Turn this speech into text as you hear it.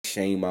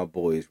shame my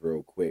boys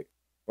real quick.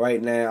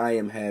 Right now, I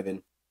am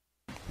having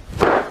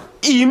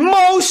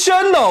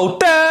emotional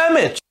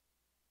damage.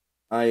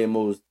 I am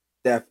most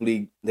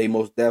definitely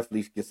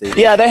can say.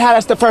 Yeah, they had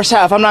us the first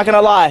half. I'm not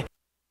gonna lie.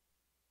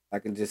 I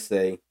can just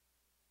say,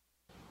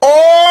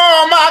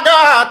 Oh my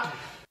God!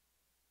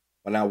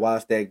 when I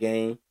watched that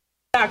game,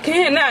 I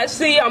cannot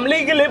see. I'm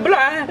legally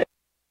blind.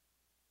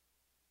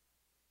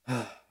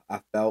 I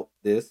felt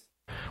this.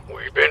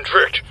 We've been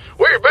tricked,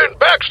 we've been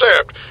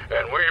backstabbed,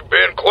 and we've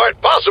been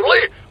quite possibly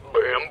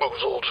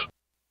bamboozled.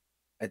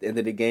 At the end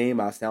of the game,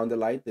 I sounded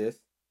like this.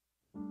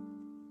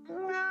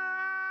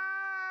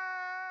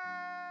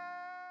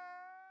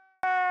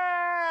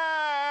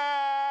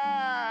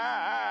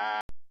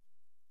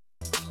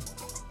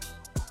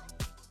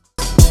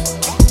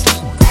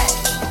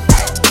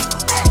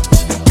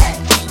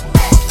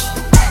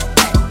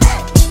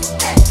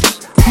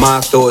 My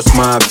thoughts,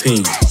 my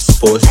opinion.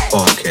 Sports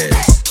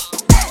Podcast.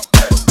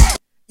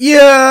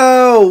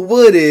 Yo,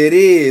 what it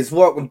is?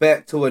 Welcome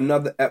back to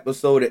another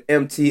episode of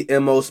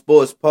MTMO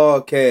Sports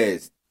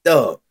Podcast.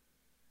 I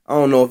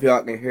don't know if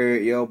y'all can hear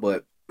it, yo,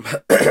 but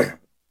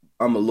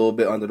I'm a little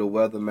bit under the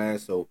weather, man.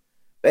 So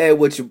bear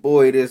with your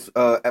boy this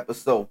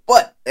episode.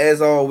 But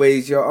as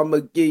always, yo, I'm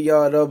gonna give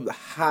y'all the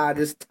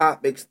hottest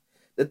topics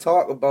to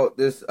talk about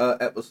this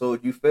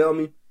episode. You feel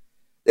me?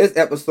 This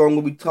episode, I'm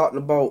gonna be talking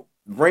about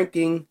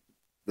ranking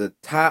the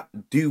top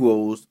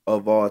duos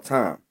of all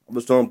time. I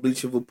was on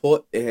Bleacher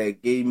Report. They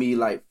had gave me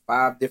like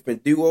 5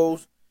 different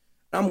duos.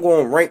 I'm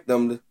going to rank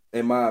them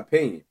in my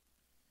opinion.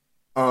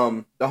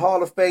 The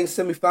Hall of Fame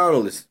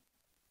semifinalists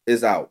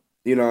is out.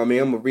 You know what I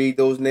mean? I'm going to read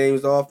those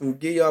names off and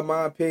give y'all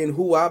my opinion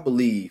who I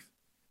believe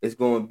is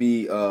going to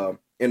be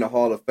in the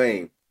Hall of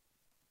Fame.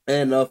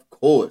 And of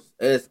course,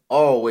 as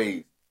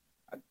always,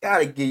 I got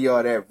to give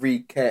y'all that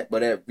recap of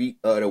that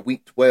the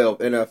Week 12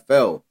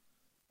 NFL.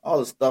 All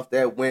the stuff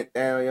that went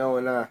down, yo,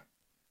 and I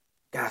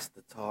got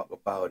to talk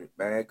about it,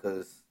 man,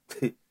 because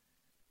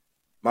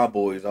my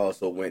boys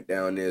also went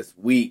down this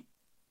week.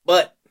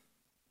 But,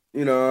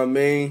 you know what I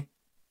mean?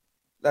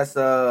 Let's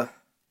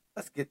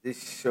get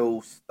this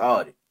show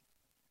started.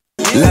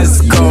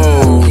 Let's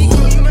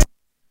go.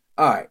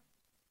 Alright.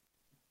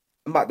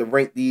 I'm about to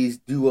rank these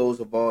duos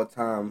of all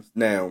times.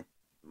 Now,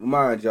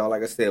 remind y'all,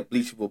 like I said,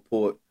 Bleacher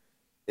Report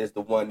is the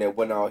one that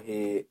went out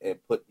here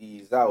and put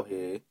these out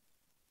here.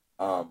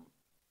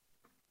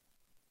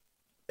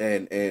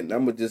 And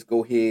I'm going to just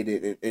go ahead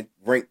and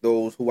rank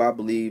those who I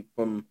believe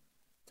from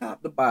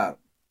top to bottom.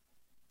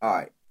 All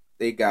right.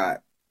 They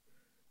got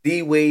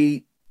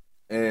D-Wade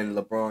and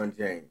LeBron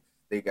James.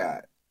 They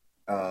got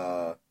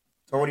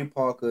Tony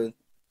Parker,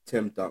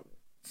 Tim Duncan,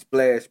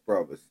 Splash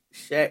Brothers,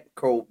 Shaq,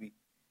 Kobe,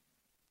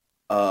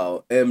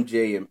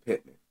 MJ, and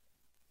Pittman.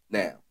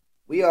 Now,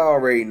 we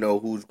already know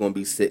who's going to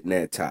be sitting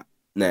at top.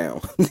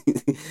 Now,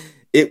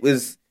 it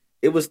was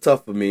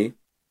tough for me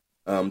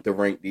to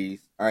rank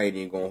these. I ain't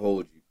even going to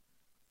hold you.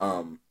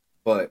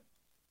 But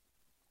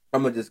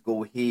I'm gonna just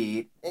go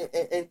ahead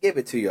and give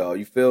it to y'all.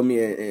 You feel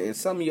me? And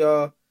some of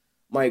y'all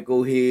might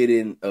go ahead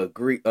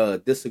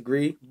and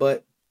disagree,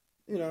 but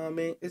you know what I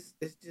mean? It's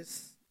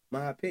just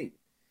my opinion.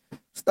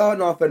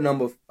 Starting off at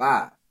number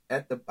 5,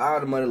 at the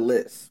bottom of the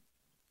list,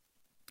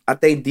 I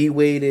think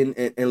D-Wade and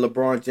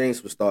LeBron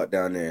James would start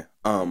down there.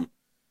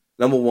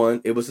 Number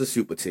 1, it was a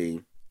super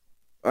team.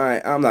 All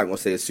right, I'm not gonna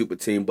say a super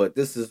team, but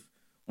this is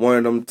one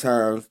of them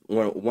times,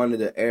 one of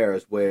the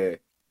eras where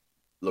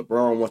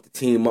LeBron wants to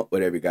team up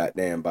with every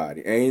goddamn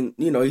body. And,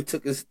 you know, he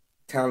took his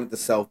talent to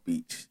South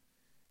Beach.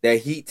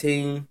 That Heat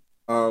team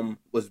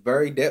was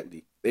very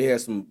deadly. They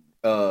had some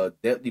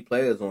deadly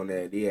players on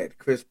there. They had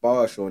Chris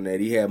Bosh on there.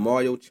 He had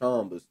Mario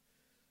Chalmers.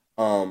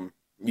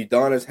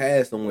 Udonis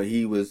Haslem when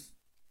he was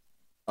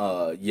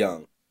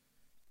young.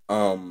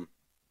 And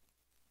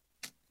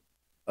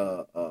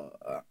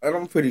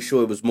I'm pretty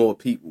sure it was more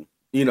people.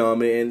 You know what I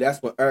mean? And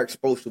that's when Eric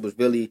Spoelstra was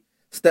really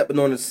stepping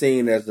on the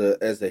scene as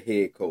a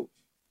head coach.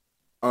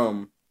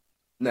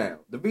 Now,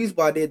 the reason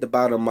why they're at the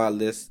bottom of my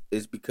list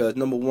is because,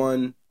 number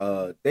 1,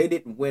 they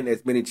didn't win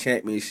as many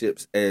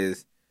championships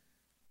as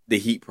the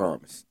Heat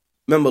promised.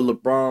 Remember,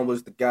 LeBron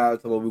was the guy who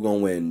told we're going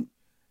to win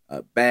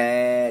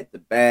back to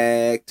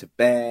back to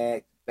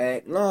back to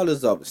back, and all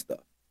this other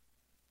stuff.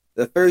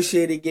 The first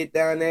year they get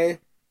down there,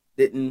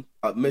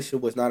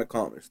 mission was not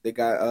accomplished. They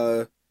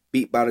got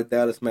beat by the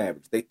Dallas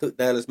Mavericks. They took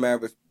Dallas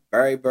Mavericks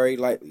very, very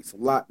lightly. So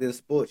locked in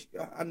sports.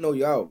 I know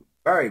y'all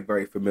very,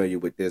 very familiar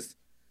with this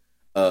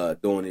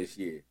during this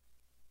year.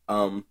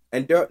 And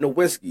Dirk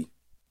Nowitzki,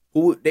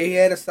 who they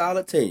had a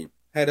solid team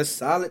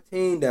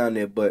down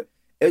there, but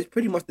it was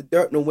pretty much the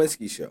Dirk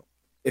Nowitzki show.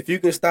 If you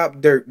can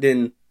stop Dirk,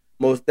 then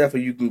most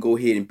definitely you can go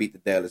ahead and beat the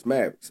Dallas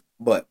Mavericks.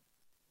 But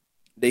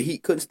the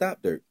Heat couldn't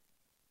stop Dirk.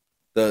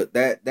 That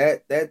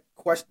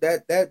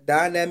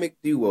dynamic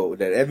duo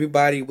that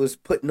everybody was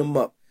putting them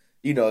up.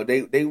 You know,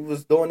 they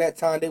was during that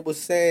time they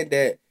was saying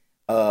that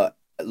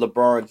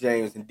LeBron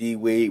James and D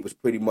Wade was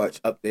pretty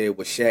much up there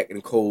with Shaq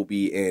and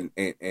Kobe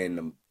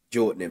and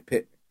Jordan and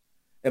Pittman.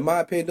 In my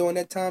opinion, during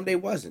that time they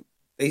wasn't.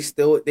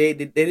 they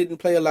didn't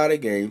play a lot of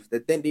games.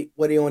 That then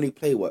they only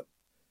play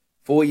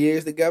 4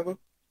 years together.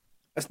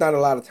 That's not a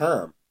lot of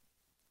time.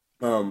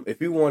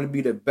 If you want to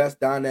be the best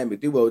dynamic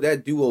duo,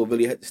 that duo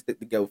really had to stick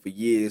together for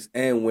years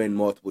and win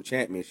multiple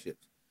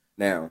championships.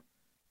 Now,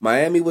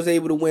 Miami was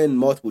able to win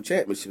multiple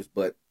championships,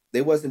 but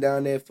they wasn't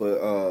down there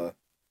for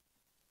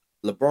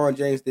LeBron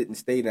James didn't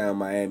stay down in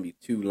Miami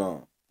too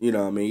long. You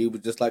know what I mean? It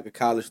was just like a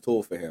college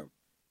tour for him.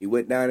 He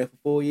went down there for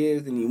 4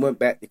 years and he went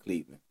back to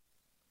Cleveland.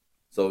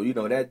 So,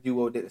 that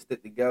duo didn't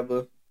stick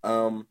together.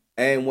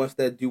 And once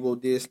that duo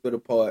did split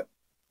apart,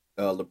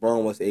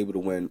 LeBron was able to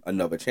win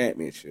another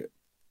championship.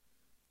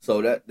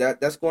 So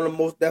that's going to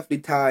most definitely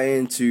tie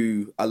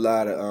into a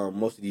lot of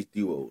most of these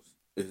duos.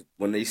 Is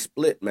when they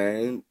split,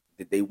 man,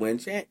 did they win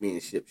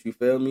championships? You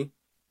feel me?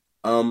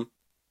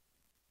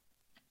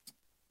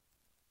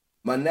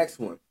 My next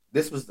one.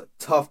 This was a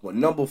tough one.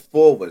 Number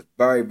 4 was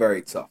very,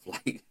 very tough.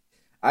 Like,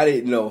 I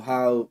didn't know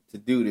how to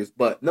do this,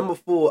 but number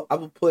 4, I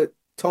would put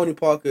Tony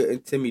Parker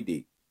and Timmy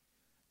D.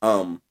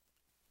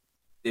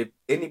 If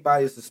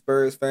anybody's a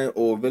Spurs fan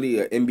or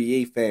really an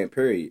NBA fan,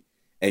 period,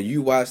 and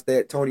you watch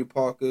that Tony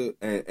Parker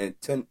and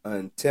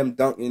Tim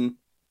Duncan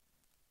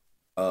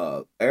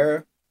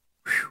era,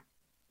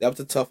 that was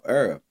a tough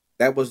era.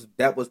 That was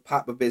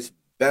Popovich's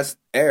best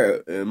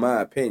era, in my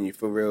opinion,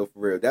 for real.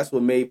 That's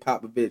what made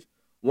Popovich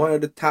one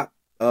of the top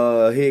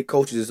head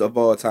coaches of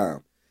all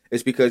time.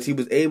 It's because he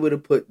was able to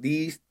put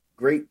these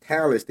great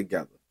talents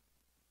together.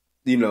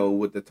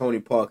 With the Tony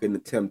Parker and the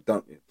Tim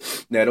Duncan.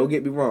 Now, don't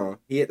get me wrong.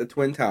 He had the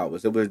Twin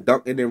Towers. It was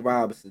Duncan and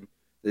Robinson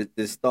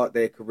to start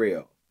their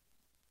career.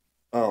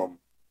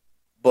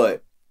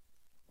 But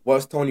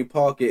once Tony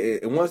Parker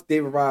and once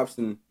David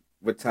Robinson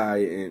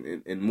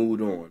retired and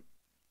moved on,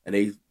 and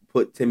they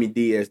put Timmy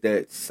D as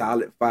that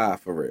solid 5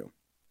 for real.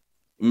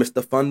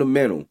 Mr.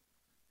 Fundamental.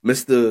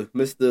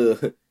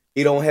 Mr.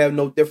 He don't have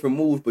no different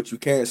moves, but you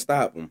can't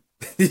stop him.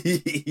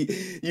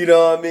 You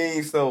know what I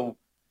mean? So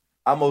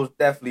I most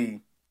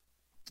definitely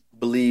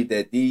believe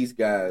that these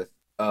guys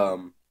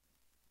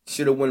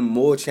should have won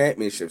more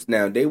championships.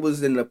 Now, they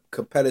was in the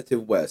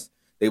competitive West.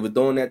 They were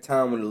during that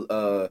time when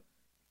the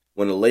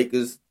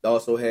Lakers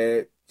also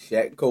had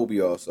Shaq and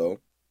Kobe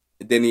also.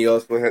 And then he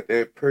also had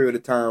that period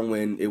of time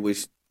when it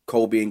was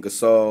Kobe and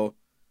Gasol.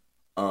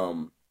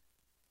 And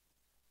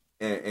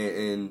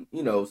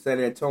San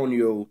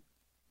Antonio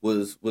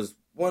was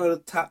one of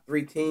the top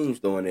 3 teams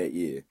during that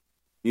year.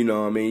 You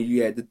know what I mean?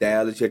 You had the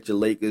Dallas, you had your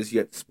Lakers, you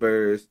had the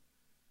Spurs.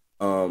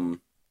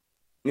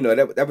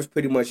 That was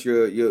pretty much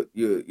your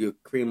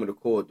cream of the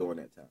crop during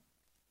that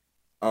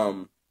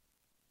time.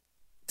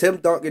 Tim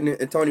Duncan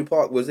and Tony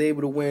Parker was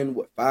able to win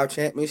 5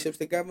 championships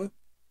together.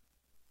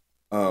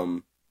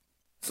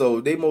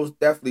 So they most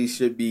definitely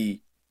should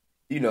be,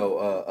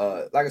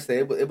 like I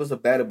said, it was a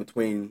battle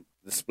between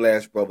the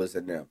Splash Brothers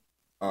and them.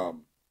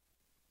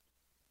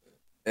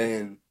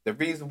 And the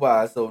reason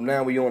why, so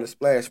now we on the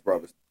Splash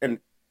Brothers, and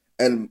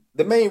one of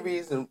the main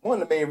reasons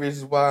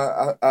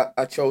why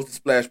I chose the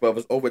Splash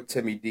Brothers over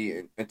Timmy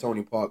D and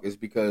Tony Parker is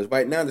because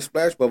right now the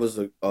Splash Brothers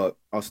are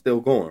still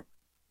going.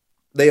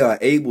 They are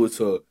able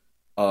to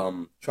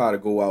try to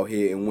go out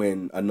here and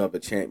win another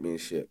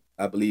championship.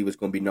 I believe it's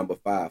going to be number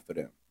 5 for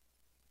them.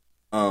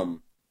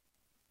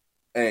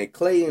 And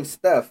Clay and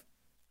Steph,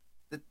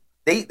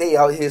 they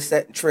out here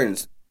setting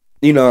trends.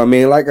 You know what I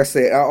mean? Like I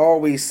said, I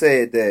always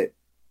said that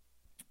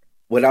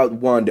without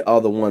one, the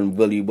other one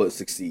really would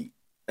succeed.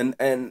 And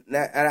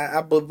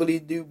I really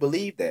do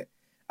believe that.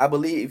 I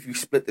believe if you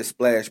split the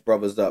Splash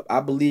Brothers up,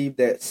 I believe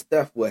that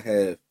Steph will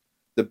have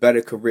the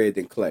better career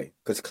than Clay.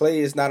 Because Clay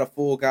is not a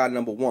full guy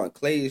number 1.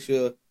 Clay is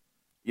your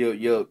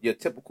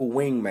typical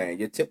wingman,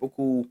 your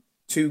typical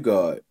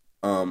 2-guard.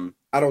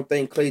 I don't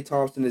think Klay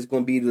Thompson is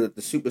going to be the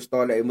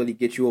superstar that really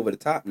gets you over the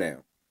top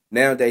now.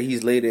 Now that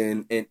he's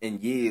later in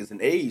years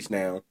and age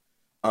now,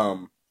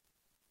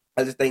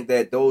 I just think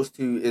that those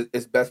two,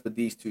 it's best for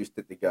these two to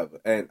stick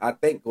together. And I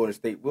think Golden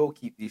State will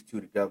keep these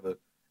two together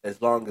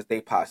as long as they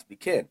possibly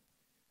can.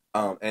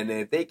 And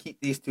if they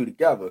keep these two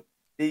together,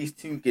 these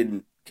two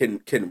can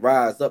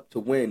rise up to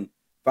win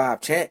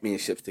 5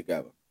 championships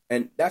together.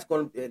 And that's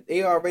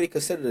they already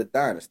considered a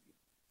dynasty.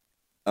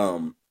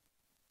 So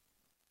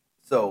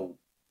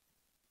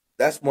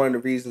that's one of the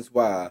reasons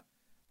why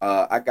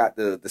I got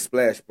the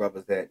Splash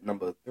Brothers at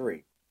number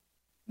 3.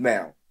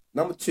 Now,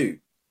 number 2,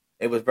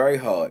 it was very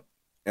hard.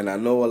 And I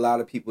know a lot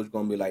of people is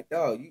going to be like,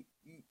 oh,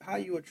 how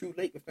you a true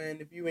Laker fan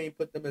if you ain't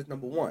put them as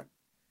number 1?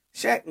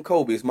 Shaq and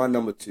Kobe is my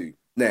number 2.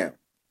 Now,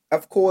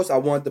 of course, I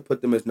wanted to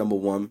put them as number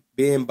 1,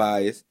 being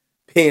biased,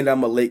 being that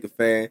I'm a Laker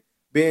fan,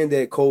 being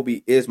that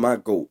Kobe is my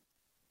GOAT,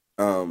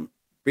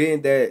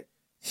 being that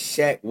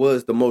Shaq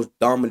was the most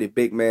dominant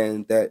big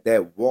man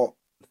that walked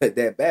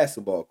that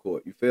basketball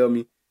court. You feel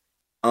me?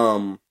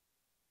 I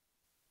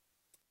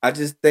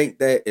just think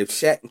that if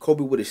Shaq and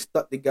Kobe would have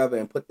stuck together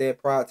and put their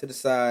pride to the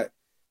side,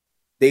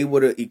 they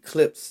would have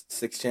eclipsed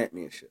 6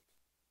 championships.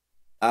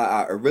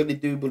 I really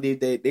do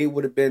believe that they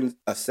would have been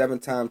a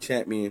 7-time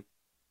champion,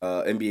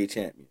 NBA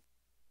champion.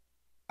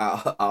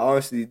 I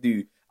honestly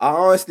do.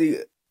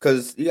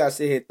 Because you gotta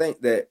sit here and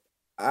think that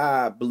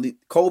I believe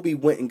Kobe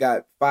went and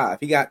got 5.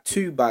 He got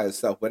 2 by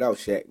himself without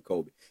Shaq and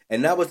Kobe.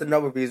 And that was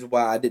another reason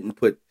why I didn't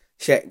put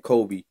Shaq and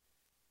Kobe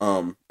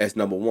as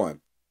number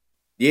 1.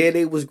 Yeah,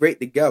 they was great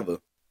together,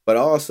 but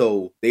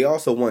they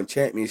also won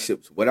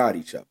championships without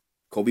each other.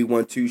 Kobe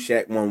won 2,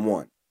 Shaq won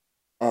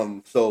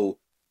 1. So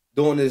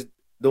during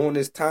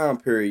this time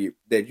period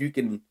that you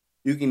can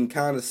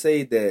kind of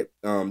say that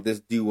this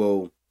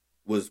duo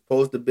was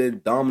supposed to have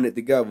been dominant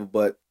together,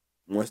 but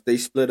once they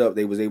split up,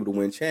 they was able to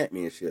win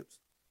championships.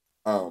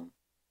 So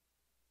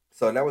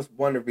that was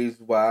one of the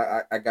reasons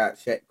why I got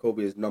Shaq and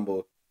Kobe as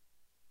number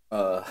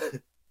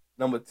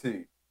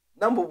 2.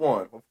 Number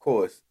 1, of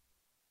course,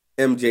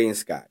 MJ and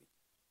Scotty.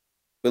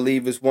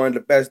 Believe it's one of the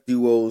best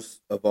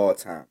duos of all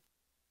time.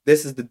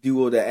 This is the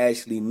duo that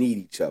actually need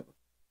each other.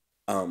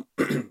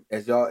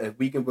 If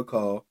we can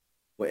recall,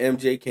 when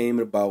MJ came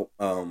about,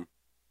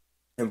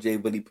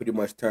 MJ really pretty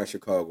much turned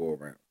Chicago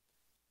around.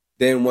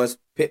 Then once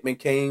Pittman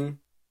came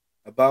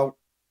about,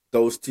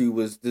 those two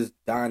was just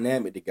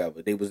dynamic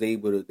together. They was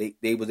able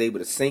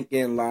to sink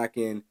in, lock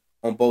in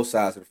on both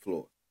sides of the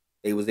floor.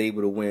 They was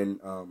able to win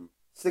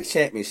 6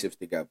 championships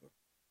together.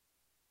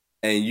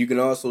 And you can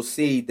also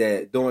see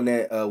that during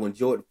that when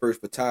Jordan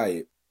first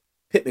retired,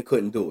 Pittman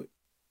couldn't do it.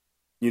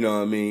 You know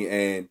what I mean?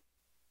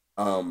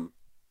 And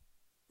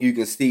you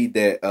can see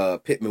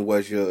that Pittman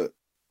was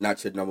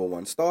not your number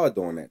 1 star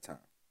during that time.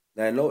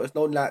 Now, it's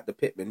no knock to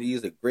Pittman. He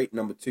is a great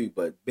number 2,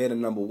 but being a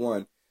number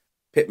 1,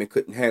 Pittman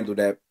couldn't handle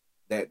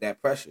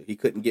that pressure. He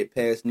couldn't get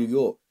past New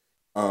York.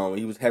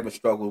 He was having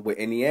struggles with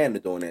Indiana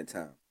during that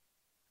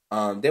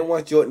time. Then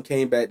once Jordan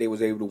came back, they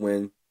was able to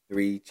win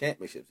 3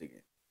 championships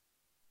again.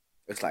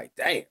 It's like,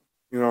 damn.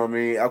 You know what I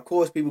mean? Of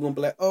course, people going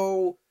to be like,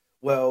 oh,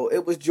 well,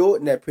 it was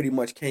Jordan that pretty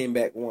much came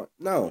back one.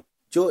 No,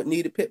 Jordan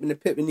needed Pittman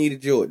and Pittman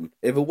needed Jordan.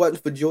 If it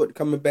wasn't for Jordan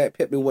coming back,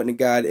 Pittman wasn't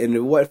the guy. And if it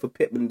wasn't for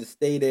Pittman to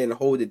stay there and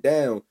hold it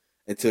down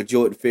until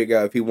Jordan figured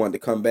out if he wanted to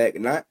come back or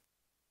not,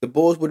 the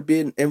Bulls would have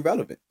been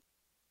irrelevant.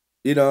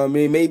 You know what I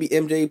mean? Maybe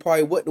MJ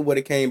probably wouldn't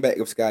have came back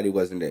if Scotty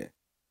wasn't there.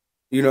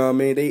 You know what I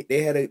mean?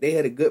 They had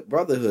a good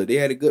brotherhood. They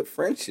had a good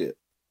friendship.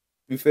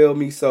 You feel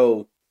me?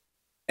 So,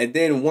 and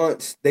then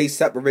once they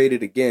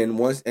separated again,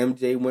 once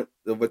MJ went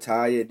to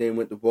retire, then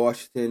went to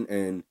Washington,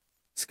 and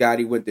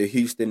Scotty went to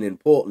Houston and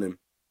Portland,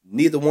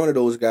 neither one of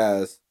those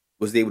guys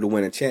was able to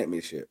win a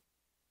championship.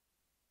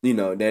 You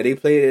know, now they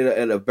played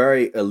at a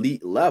very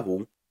elite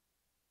level.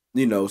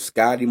 You know,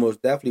 Scotty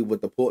most definitely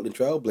with the Portland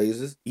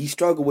Trailblazers. He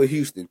struggled with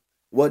Houston.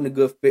 Wasn't a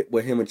good fit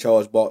with him and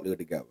Charles Barkley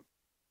together.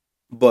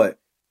 But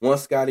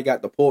once Scotty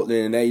got to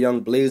Portland and that young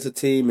Blazer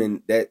team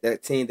and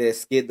that team that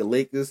scared the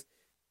Lakers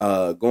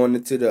going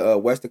into the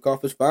Western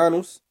Conference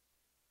Finals,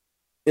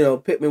 you know,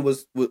 Pittman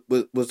was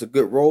a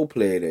good role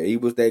player there. He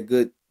was that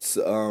good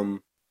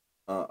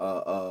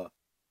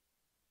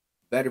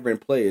veteran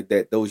player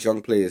that those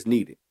young players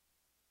needed.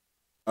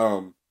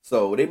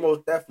 So they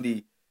most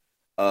definitely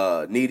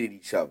needed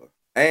each other.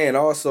 And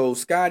also,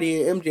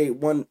 Scotty and MJ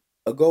won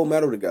a gold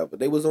medal together.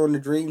 They was on the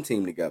dream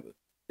team together.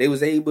 They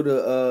was able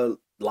to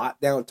lock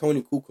down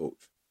Tony Kukoc.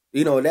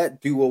 You know, that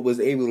duo was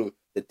able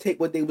to take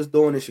what they was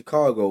doing in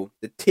Chicago,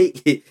 to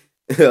take it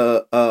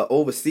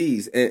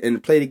overseas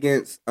and played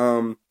against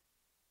the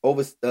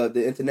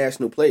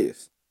international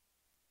players.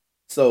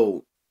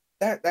 So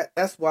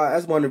that's one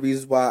of the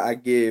reasons why I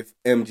give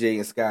MJ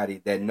and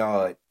Scotty that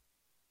nod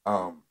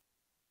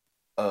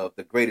of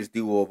the greatest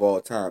duo of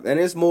all time. And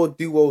there's more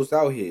duos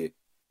out here.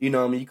 You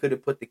know what I mean? You could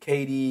have put the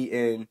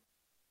KD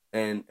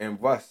and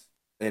Russ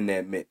in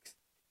that mix.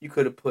 You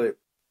could have put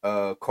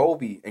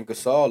Kobe and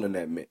Gasol in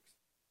that mix.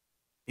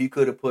 You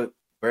could have put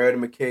Bird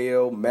and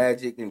McHale,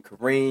 Magic and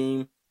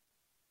Kareem,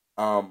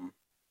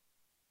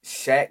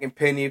 Shaq and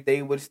Penny if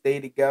they would have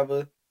stayed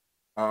together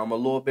a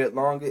little bit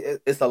longer.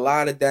 It's a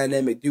lot of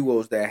dynamic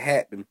duos that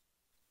happen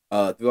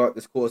throughout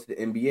this course of the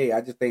NBA.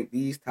 I just think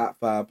these top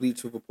 5,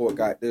 Bleacher Report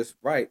got this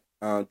right.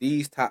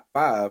 These top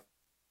 5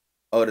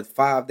 are the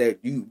 5 that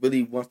you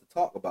really want to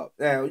talk about.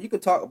 Now, you can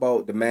talk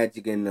about the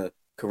Magic and the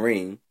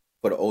Kareem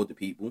for the older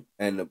people,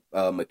 and the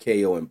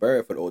McHale and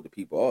Bird for the older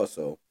people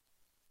also.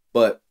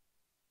 But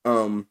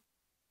I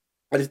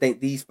just think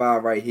these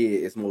 5 right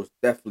here is most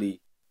definitely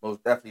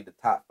the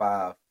top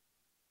 5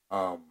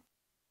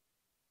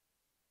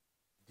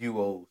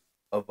 duos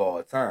of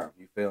all time.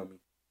 You feel me?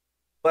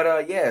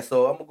 But yeah,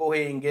 so I'm gonna go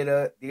ahead and get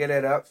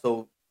that up.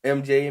 So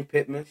MJ and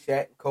Pittman,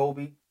 Shaq and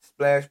Kobe,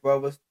 Splash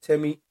Brothers,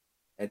 Timmy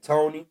and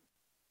Tony,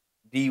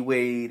 D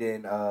Wade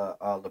and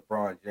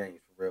LeBron James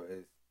for real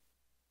is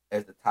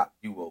as the top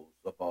duos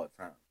of all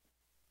time.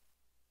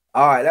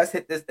 All right, let's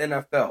hit this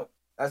NFL.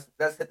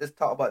 Let's hit this,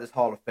 talk about this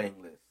Hall of Fame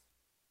list.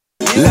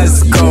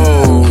 Let's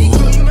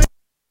go.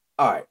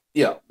 All right,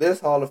 yeah,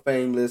 this Hall of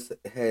Fame list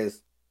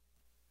has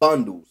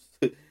bundles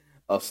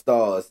of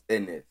stars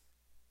in this,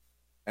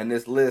 and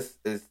this list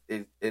is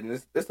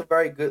a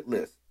very good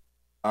list.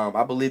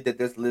 I believe that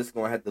this list is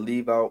gonna have to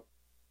leave out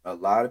a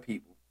lot of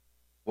people.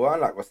 Well,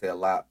 I'm not gonna say a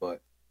lot,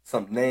 but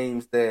some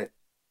names that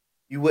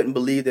you wouldn't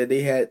believe that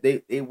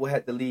they would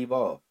have to leave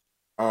off.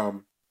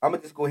 I'm gonna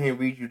just go ahead and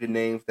read you the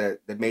names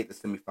that made the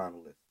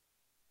semifinal list.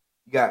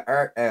 You got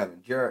Eric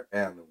Allen, Jared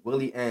Allen,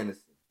 Willie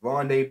Anderson,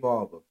 Rondé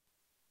Barber,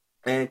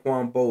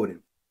 Anquan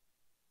Bolden,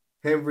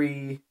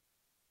 Henry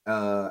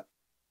Eldar.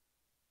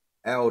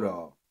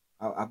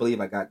 I believe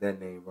I got that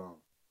name wrong.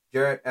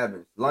 Jared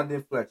Evans,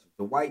 London Fletcher,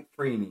 Dwight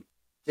Freeney,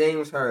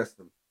 James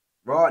Harrison,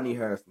 Rodney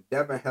Harrison,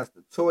 Devin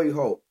Hester, Torrey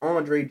Holt,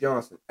 Andre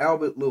Johnson,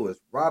 Albert Lewis,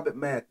 Robert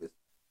Mathis,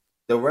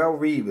 Darrell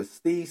Reeves,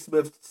 Steve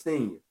Smith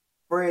Sr.,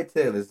 Fred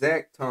Taylor,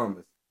 Zach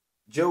Thomas,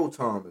 Joe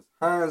Thomas,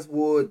 Hines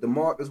Ward,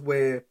 DeMarcus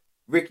Ware,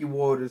 Ricky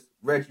Waters,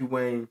 Reggie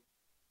Wayne,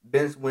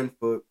 Vince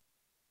Winford,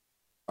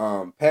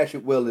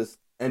 Patrick Willis,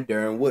 and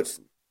Darren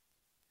Woodson.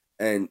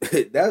 And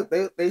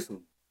they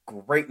some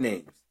great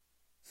names.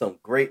 Some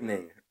great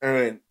names.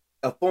 And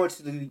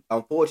unfortunately,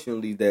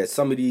 that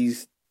some of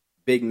these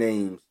big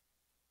names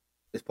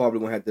is probably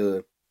going to have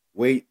to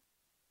wait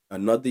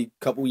another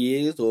couple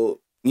years or,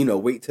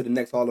 wait till the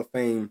next Hall of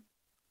Fame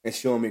and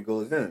show them it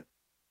goes in.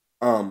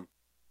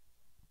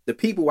 The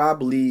people I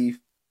believe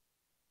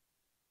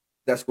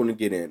that's going to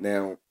get in.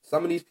 Now,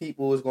 some of these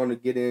people is going to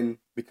get in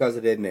because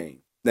of their name.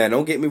 Now,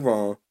 don't get me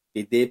wrong.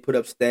 They did put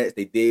up stats.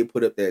 They did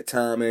put up their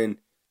time in.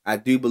 I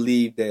do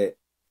believe that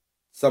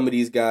some of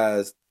these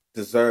guys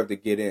deserve to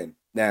get in.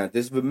 Now,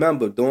 just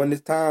remember, during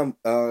this time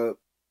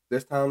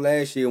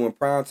last year when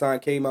Primetime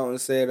came out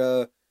and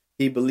said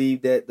he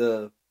believed that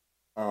the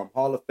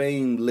Hall of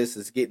Fame list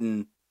is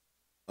getting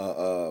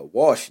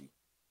washy.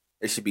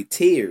 There should be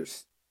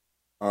tiers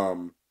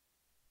for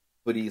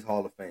these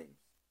Hall of Fames.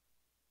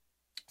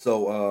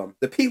 So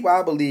the people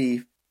I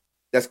believe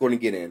that's going to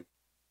get in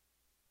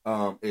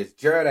is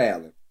Jared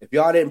Allen. If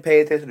y'all didn't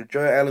pay attention to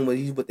Jared Allen when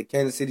he's with the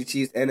Kansas City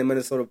Chiefs and the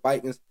Minnesota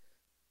Vikings,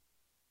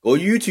 go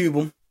YouTube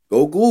him.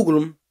 Go Google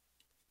him.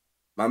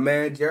 My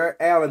man Jared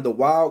Allen, the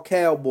wild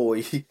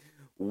cowboy,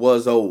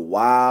 was a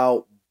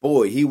wild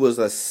boy. He was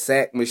a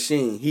sack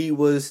machine. He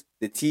was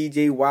the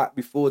T.J. Watt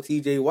before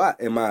T.J.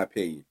 Watt, in my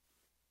opinion.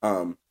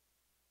 Devin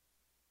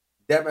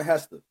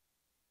Hester,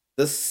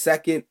 the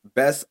second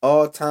best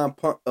all-time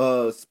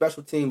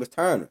special team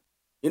returner.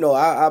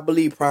 I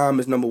believe Prime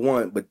is number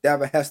one, but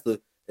Devin Hester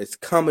is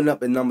coming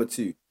up at number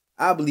two.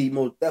 I believe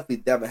most definitely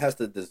Devin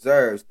Hester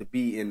deserves to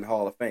be in the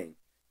Hall of Fame.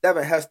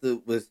 Devin Hester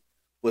was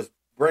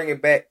bringing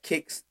back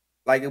kicks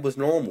like it was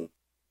normal.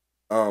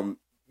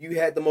 You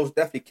had the most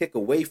definitely kick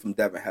away from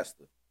Devin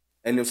Hester.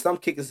 And if some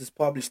kickers is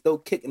probably still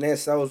kicking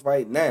themselves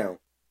right now,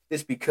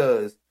 it's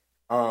because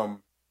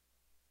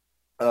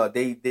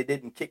they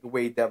didn't kick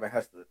away Devin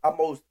Hester.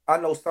 I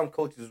know some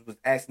coaches was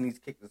asking these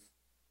kickers,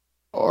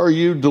 are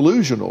you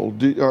delusional?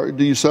 Do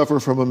you suffer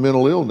from a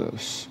mental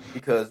illness?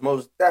 Because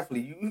most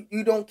definitely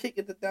you don't kick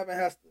it to Devin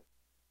Hester.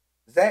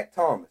 Zach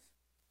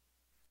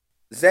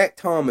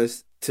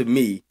Thomas to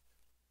me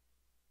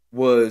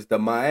was the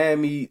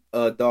Miami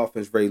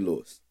Dolphins Ray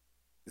Lewis.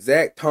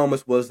 Zach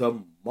Thomas was a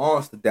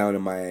monster down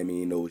in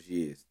Miami in those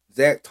years.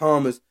 Zach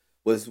Thomas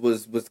was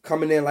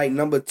coming in like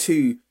number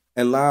 2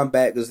 in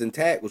linebackers and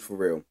tackles for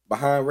real,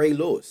 behind Ray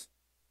Lewis.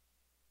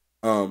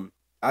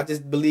 I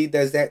just believe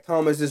that Zach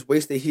Thomas just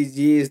wasted his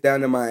years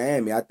down in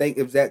Miami. I think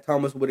if Zach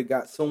Thomas would have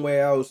got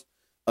somewhere else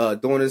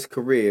during his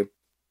career,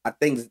 I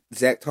think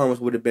Zach Thomas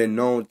would have been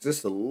known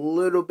just a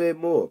little bit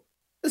more.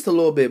 Just a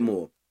little bit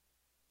more.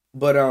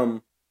 But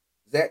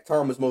Zach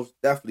Thomas most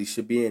definitely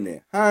should be in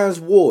there. Hines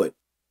Ward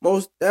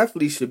most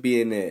definitely should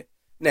be in there.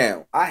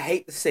 Now, I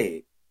hate to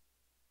say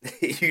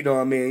it. You know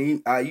what I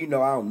mean? I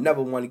don't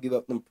never want to give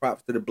up them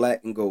props to the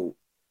black and gold.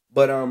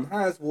 But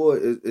Hines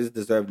Ward is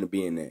deserving to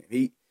be in there.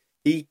 He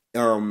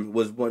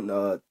was one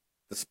of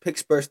the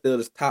Pittsburgh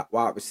Steelers' top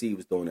wide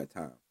receivers during that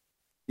time.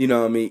 You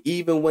know what I mean?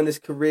 Even when his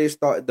career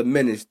started to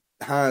diminish,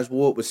 Hines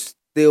Ward was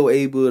still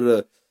able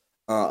to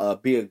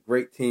be a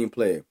great team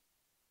player.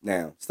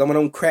 Now, some of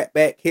them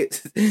crackback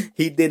hits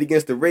he did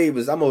against the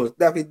Ravens, I most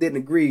definitely didn't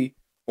agree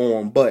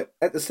on. But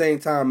at the same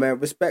time, man,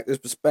 respect is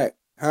respect.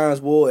 Hines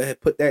Ward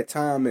had put that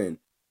time in.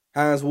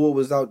 Hines Ward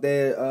was out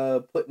there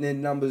putting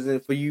in numbers.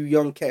 And for you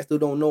young cats who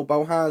don't know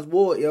about Hines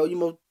Ward, you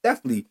most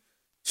definitely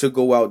should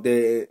go out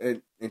there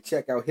and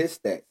check out his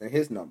stats and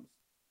his numbers.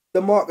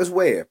 DeMarcus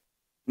Ware.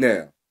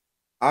 Now,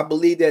 I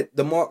believe that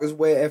DeMarcus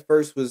Ware at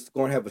first was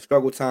going to have a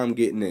struggle time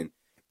getting in.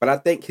 But I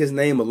think his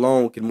name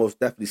alone can most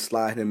definitely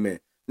slide him in.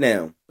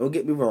 Now, don't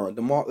get me wrong.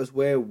 DeMarcus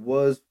Ware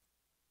was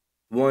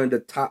one of the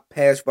top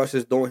pass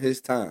rushers during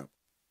his time.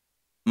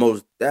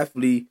 Most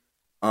definitely,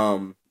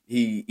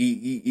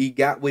 he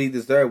got what he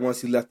deserved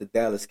once he left the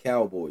Dallas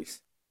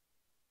Cowboys.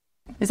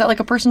 Is that like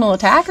a personal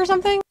attack or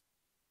something?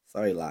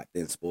 Sorry, Locked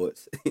In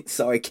Sports.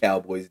 Sorry,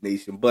 Cowboys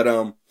Nation. But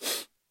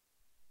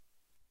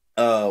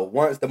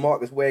once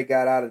DeMarcus Ware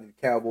got out of the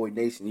Cowboy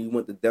Nation, he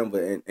went to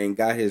Denver and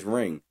got his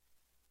ring.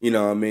 You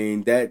know what I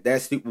mean?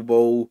 That Super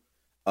Bowl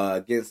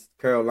against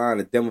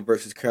Carolina, Denver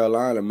versus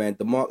Carolina, man,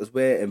 DeMarcus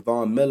Ware and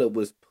Von Miller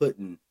was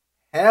putting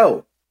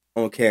hell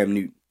on Cam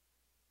Newton.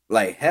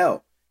 Like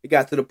hell. It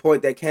got to the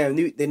point that Cam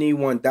Newton didn't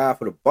even want to die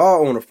for the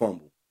ball on a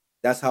fumble.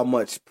 That's how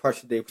much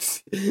pressure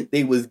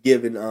they was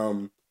giving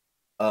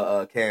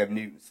Cam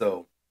Newton.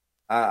 So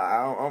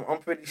I'm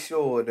pretty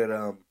sure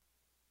that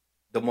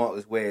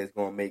DeMarcus Ware is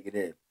gonna make it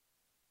in.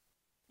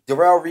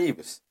 Darrelle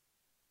Revis.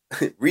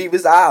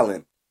 Revis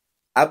Island.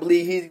 I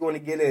believe he's going to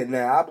get in.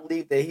 Now, I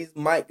believe that he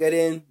might get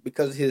in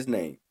because of his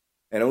name.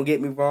 And don't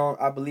get me wrong,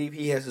 I believe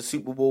he has a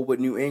Super Bowl with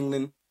New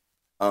England.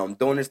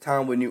 During his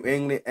time with New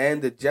England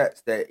and the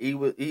Jets, that he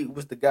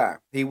was the guy.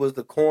 He was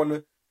the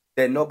corner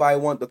that nobody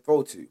wanted to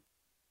throw to.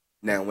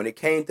 Now, when it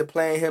came to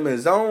playing him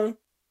in zone,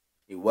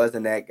 he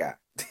wasn't that guy.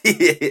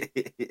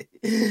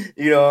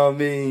 You know what I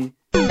mean?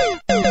 He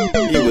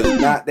was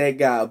not that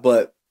guy.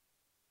 But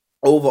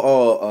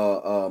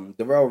overall,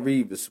 Darrelle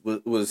Revis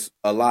was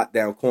a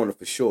lockdown corner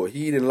for sure.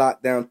 He didn't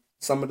lock down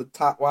some of the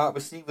top wide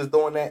receivers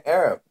during that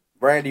era.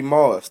 Randy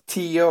Moss,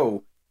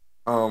 T.O.,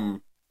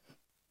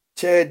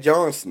 Chad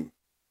Johnson.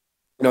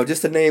 You know,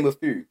 just to name a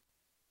few.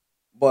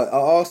 But I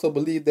also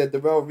believe that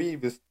Darrelle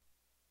Revis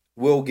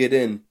will get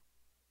in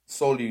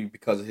solely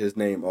because of his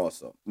name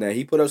also. Now,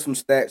 he put up some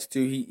stats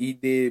too. He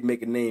did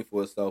make a name for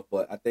himself,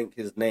 but I think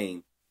his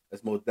name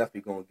is most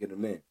definitely going to get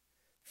him in.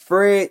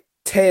 Fred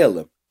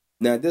Taylor.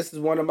 Now, this is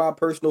one of my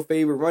personal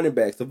favorite running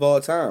backs of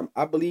all time.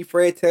 I believe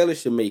Fred Taylor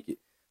should make it.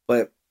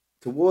 But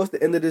towards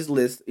the end of this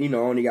list, you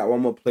know, I only got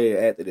one more player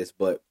after this,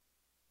 but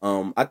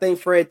I think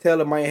Fred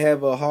Taylor might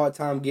have a hard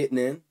time getting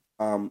in.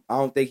 I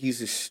don't think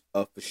he's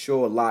a for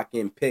sure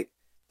lock-in pick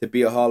to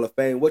be a Hall of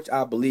Fame, which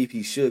I believe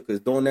he should,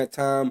 because during that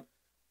time,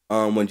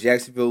 when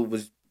Jacksonville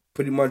was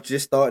pretty much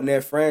just starting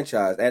their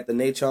franchise, after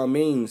Nacho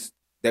Means,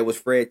 that was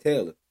Fred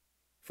Taylor.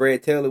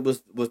 Fred Taylor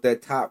was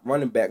that top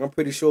running back. I'm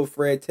pretty sure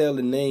Fred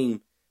Taylor's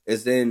name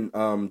is in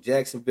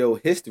Jacksonville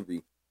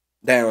history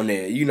down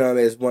there. You know,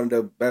 as one of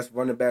the best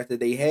running backs that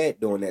they had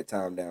during that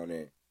time down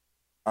there.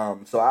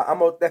 So I'm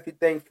gonna definitely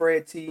think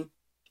Fred T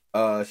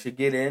should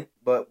get in,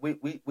 but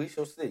we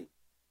shall see.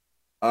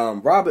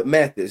 Robert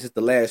Mathis is the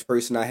last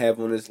person I have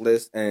on this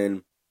list,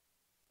 and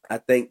I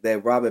think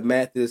that Robert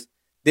Mathis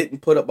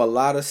didn't put up a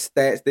lot of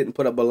stats, didn't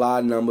put up a lot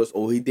of numbers,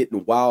 or he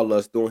didn't wow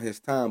us during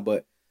his time,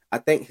 but I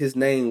think his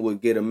name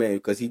would get him in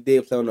because he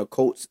did play on the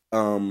Colts,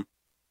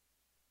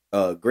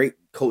 great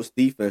Colts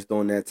defense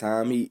during that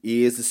time. He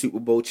is a Super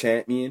Bowl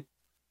champion,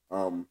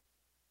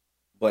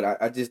 but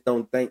I just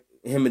don't think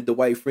him and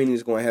Dwight Freeney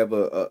is going to have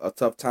a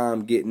tough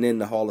time getting in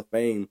the Hall of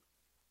Fame,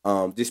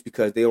 just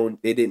because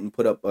they didn't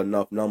put up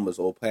enough numbers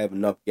or have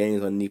enough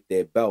games underneath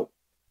their belt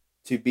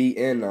to be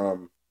in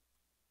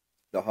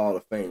the Hall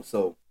of Fame.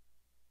 So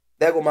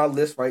that go my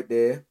list right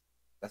there.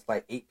 That's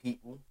like 8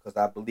 people, because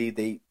I believe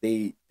they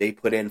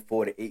put in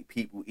 4 to 8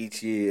 people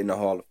each year in the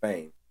Hall of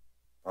Fame.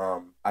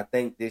 I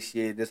think this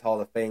year this Hall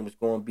of Fame is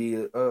going to be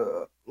a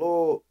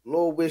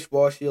little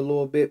wish-washy a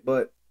little bit,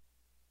 but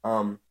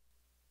for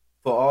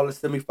all the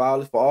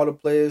semifinalists, for all the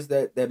players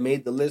that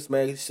made the list,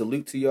 man,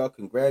 salute to y'all.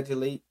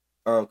 Congratulations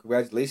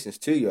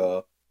to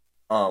y'all.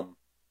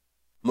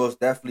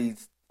 Most definitely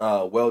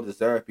well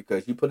deserved,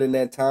 because you put in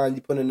that time,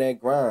 you put in that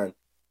grind.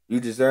 You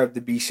deserve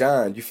to be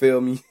shined. You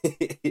feel me?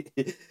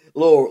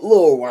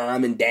 little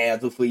rhyme and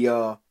dazzle for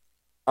y'all.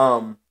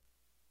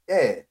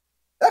 Yeah.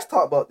 Let's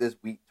talk about this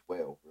week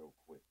 12 real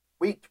quick.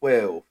 Week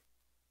 12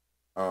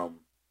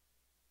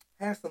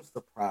 has some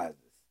surprises.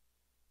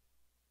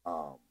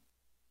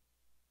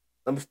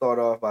 Let me start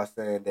off by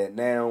saying that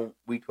now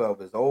week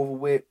 12 is over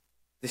with.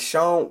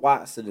 Deshaun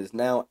Watson is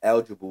now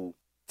eligible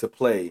to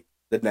play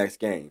the next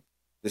game.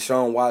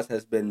 Deshaun Watson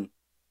has been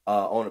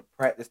on a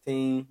practice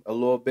team a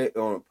little bit,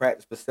 on a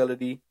practice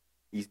facility.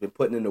 He's been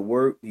putting in the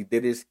work. He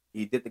did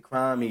the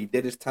crime. He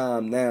did his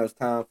time. Now it's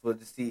time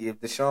to see if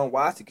Deshaun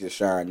Watson can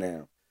shine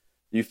now.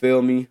 You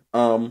feel me?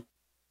 In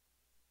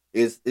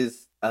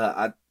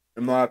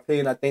my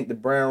opinion, I think the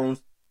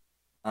Browns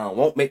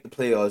won't make the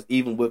playoffs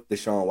even with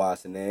Deshaun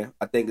Watson there.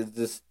 I think it's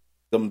just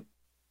them,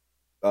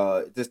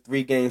 just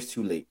 3 games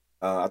too late.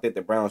 I think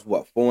the Browns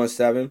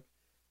 4-7.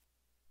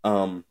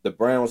 The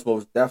Browns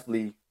most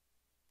definitely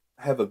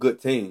have a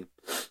good team,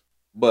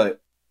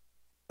 but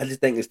I just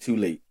think it's too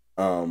late.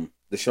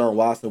 Deshaun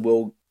Watson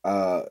will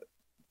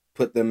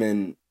put them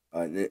in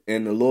a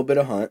little bit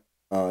of hunt.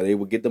 They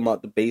will get them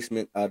out the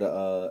basement out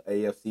of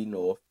AFC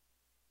North.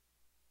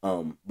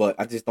 But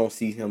I just don't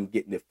see him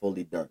getting it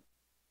fully done.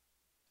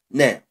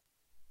 Now,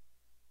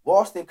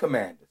 Washington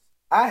Commanders.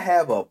 I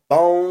have a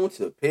bone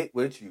to pick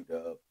with you,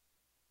 Dub.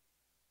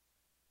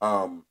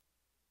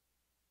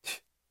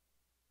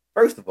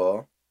 First of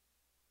all,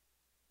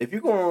 if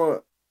you're going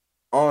to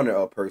honor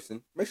a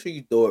person, make sure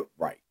you do it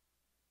right.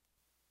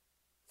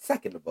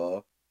 Second of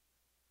all,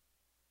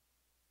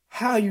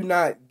 how you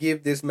not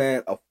give this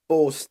man a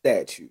full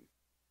statue?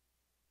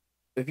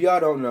 If y'all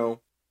don't know,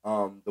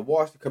 the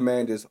Washington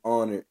Commanders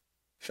honored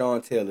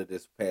Sean Taylor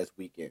this past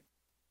weekend.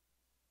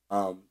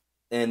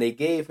 And they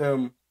gave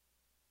him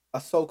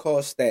a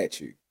so-called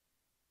statue.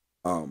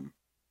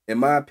 In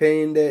my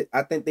opinion,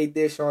 I think they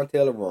did Sean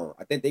Taylor wrong.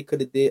 I think they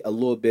could have did a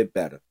little bit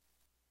better.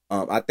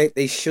 I think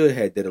they should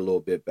have did a little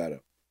bit better.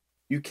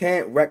 You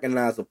can't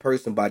recognize a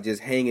person by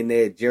just hanging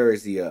their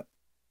jersey up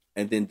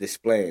and then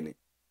displaying it.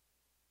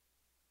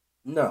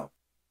 No.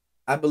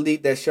 I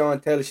believe that Sean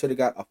Taylor should have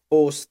got a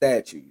full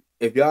statue.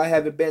 If y'all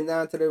haven't been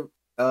down to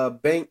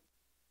the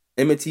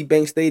M&T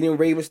Bank Stadium,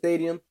 Raven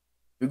Stadium,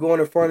 you're going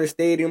in front of the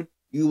stadium,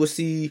 you will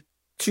see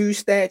two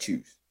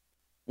statues.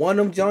 One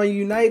of Johnny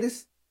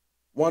Unitas,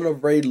 one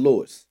of Ray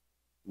Lewis.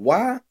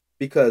 Why?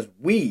 Because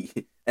we,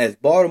 as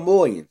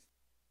Baltimoreans,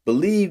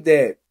 believe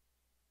that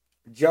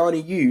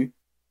Johnny U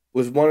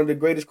was one of the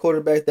greatest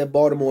quarterbacks that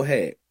Baltimore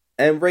had.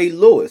 And Ray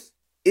Lewis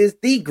is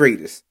the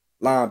greatest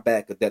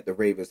linebacker that the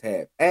Ravens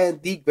have.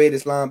 And the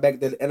greatest linebacker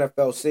that the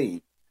NFL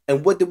seen.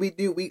 And what did we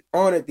do? We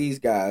honored these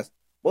guys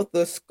with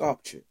a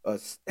sculpture, a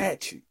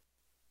statue,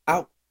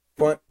 out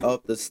front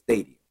of the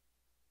stadium.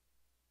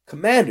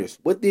 Commanders,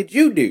 what did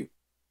you do?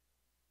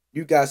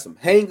 You got some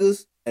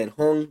hangers and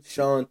hung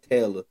Sean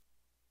Taylor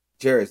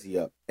jersey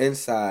up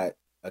inside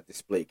a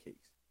display case.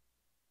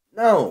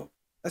 No,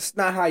 that's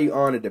not how you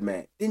honor the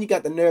man. Then you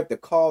got the nerve to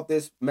call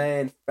this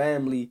man's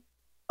family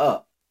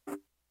up.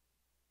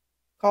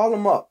 Call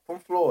them up from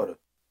Florida.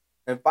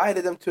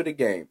 Invited them to the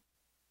game.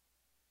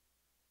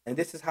 And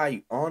this is how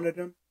you honor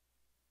them?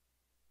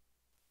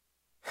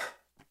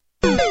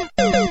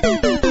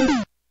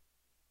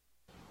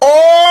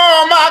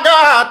 Oh my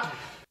God!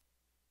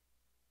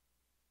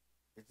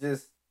 It's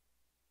just,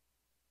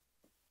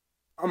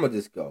 I'm going to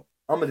just go.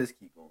 I'm going to just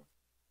keep going.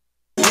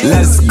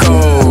 Let's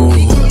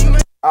go.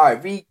 All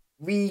right,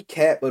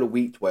 recap of the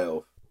week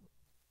 12.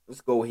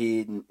 Let's go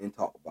ahead and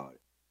talk about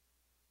it.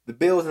 The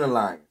Bills and the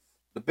Lions.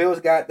 The Bills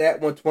got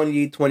that one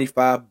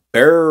 28-25,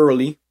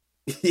 barely.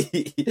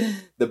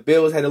 The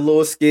Bills had a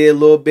little scared a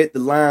little bit. The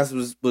Lions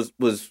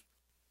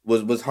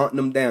was hunting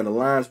them down. The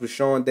Lions was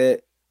showing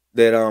that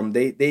they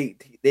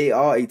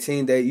are a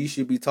team that you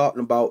should be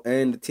talking about,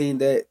 and the team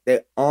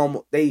that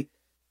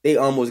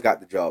almost got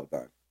the job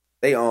done.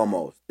 They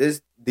almost.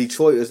 This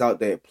Detroit is out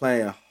there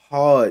playing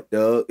hard,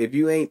 Doug. If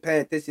you ain't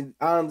paying attention,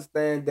 I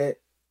understand that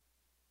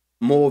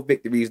more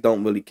victories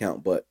don't really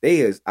count, but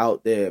they is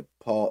out there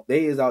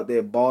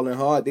balling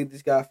hard. They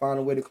just gotta find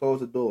a way to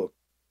close the door.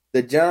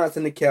 The Giants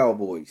and the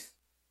Cowboys.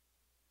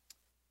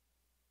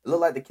 It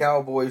look like the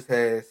Cowboys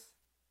has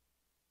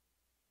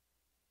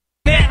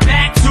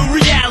Back to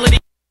reality.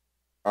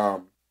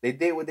 they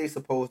did what they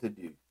supposed to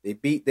do. They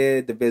beat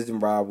their division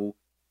rival.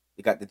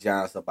 They got the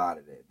Giants up out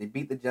of there. They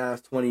beat the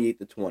Giants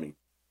 28-20.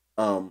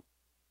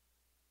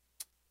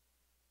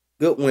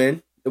 Good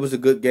win. It was a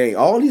good game.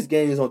 All these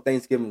games on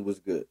Thanksgiving was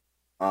good.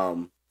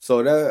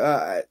 So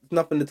that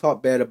nothing to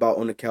talk bad about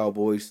on the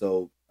Cowboys.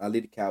 So I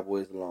leave the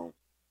Cowboys alone.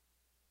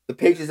 The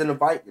Patriots and the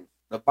Vikings.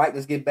 The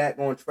Vikings get back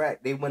on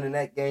track. They win in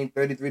that game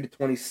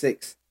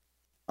 33-26.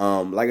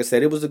 Like I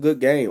said, it was a good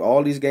game.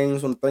 All these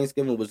games on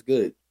Thanksgiving was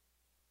good.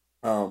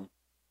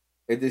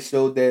 It just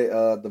showed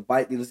that the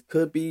Vikings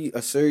could be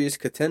a serious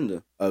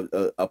contender,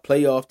 a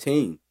playoff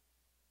team.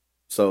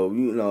 So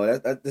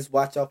that just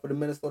watch out for the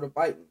Minnesota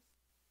Vikings.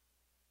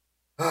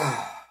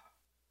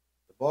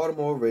 The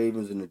Baltimore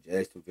Ravens and the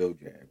Jacksonville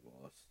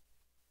Jaguars.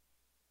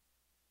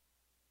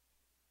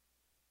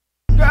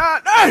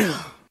 God damn.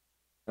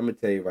 I'm going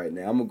to tell you right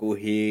now, I'm going to go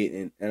ahead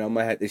and I'm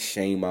going to have to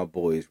shame my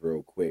boys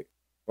real quick.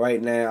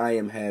 Right now, I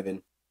am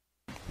having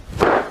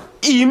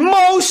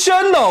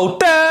Emotional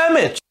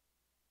damage.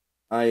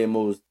 I am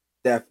most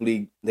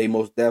definitely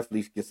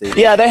can say,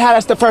 Yeah, they had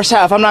us the first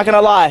half. I'm not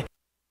gonna lie.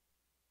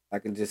 I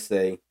can just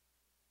say,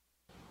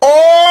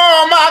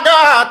 Oh my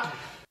God!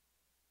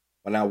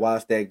 when I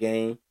watched that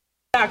game,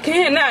 I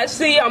cannot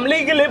see. I'm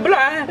legally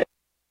blind.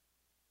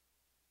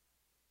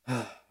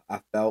 I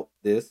felt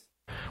this.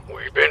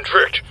 We've been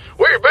tricked,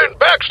 we've been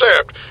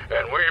backstabbed,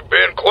 and we've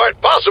been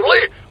quite possibly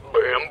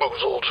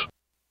bamboozled.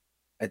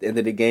 At the end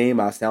of the game,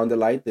 I sounded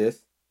like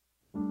this.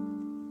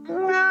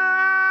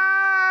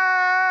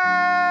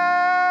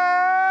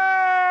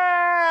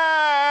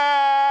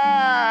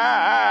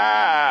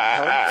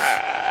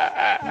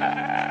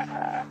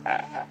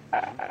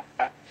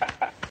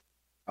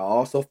 I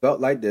also felt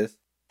like this.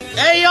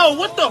 Hey, yo,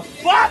 what the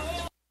fuck?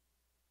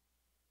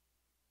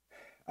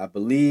 I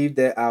believe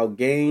that our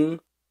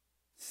game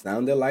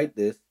sounded like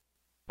this.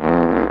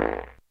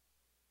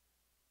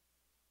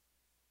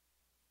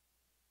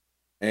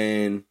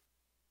 And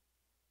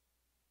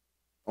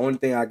only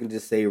thing I can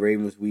just say,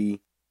 Ravens,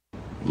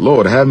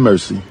 Lord have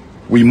mercy.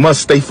 We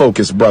must stay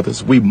focused,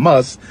 brothers. We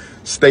must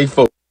stay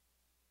focused.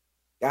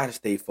 gotta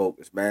stay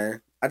focused,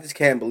 man. I just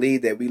can't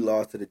believe that we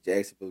lost to the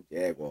Jacksonville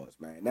Jaguars,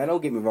 man. Now,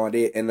 don't get me wrong,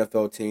 they're an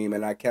NFL team,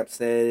 and I kept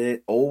saying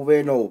it over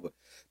and over.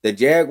 The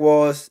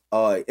Jaguars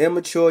are an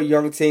immature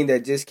young team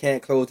that just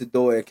can't close the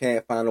door and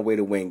can't find a way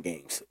to win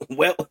games.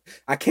 Well,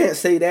 I can't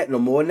say that no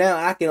more. Now,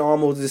 I can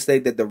almost just say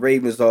that the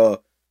Ravens are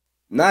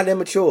not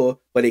immature,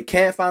 but they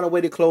can't find a way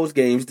to close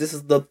games. This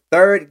is the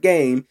third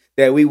game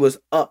that we was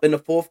up in the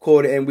fourth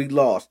quarter and we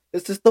lost.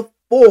 This is the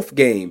fourth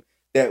game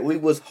that we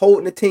was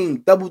holding the team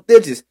double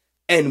digits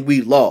and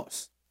we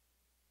lost.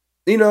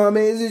 You know what I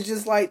mean? It's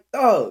just like,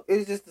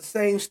 it's just the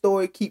same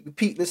story keep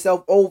repeating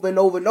itself over and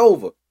over and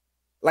over.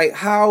 Like,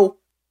 how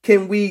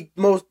can we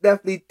most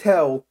definitely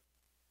tell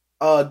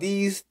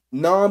these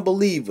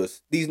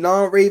non-believers, these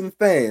non-Raven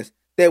fans,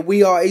 that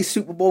we are a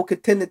Super Bowl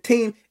contender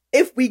team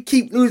if we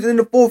keep losing in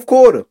the fourth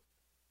quarter?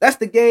 That's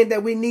the game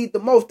that we need the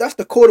most. That's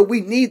the quarter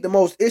we need the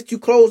most. Is to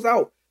close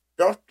out.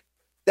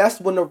 That's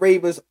when the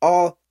Ravens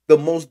are the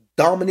most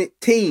dominant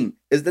team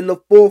is in the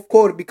fourth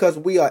quarter because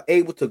we are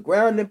able to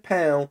ground and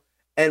pound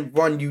and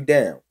run you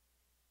down.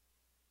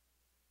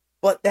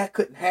 But that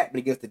couldn't happen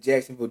against the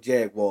Jacksonville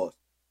Jaguars.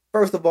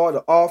 First of all,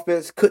 the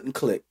offense couldn't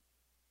click.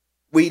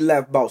 We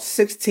left about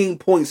 16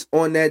 points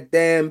on that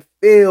damn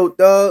field,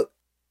 dog.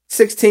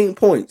 16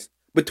 points.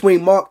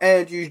 Between Mark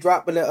Andrews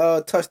dropping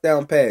the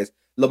touchdown pass.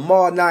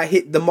 Lamar not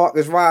hitting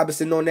DeMarcus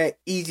Robinson on that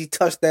easy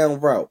touchdown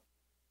route.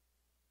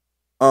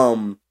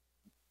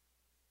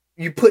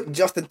 You put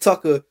Justin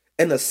Tucker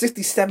in a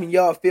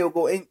 67-yard field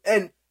goal.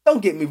 And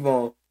don't get me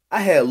wrong,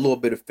 I had a little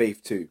bit of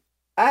faith too.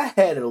 I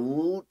had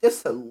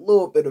just a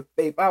little bit of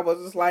faith. I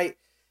was just like,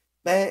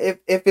 man,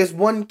 if it's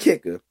one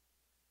kicker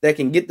that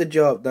can get the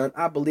job done,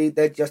 I believe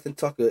that Justin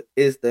Tucker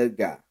is the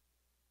guy.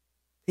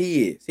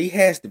 He is. He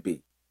has to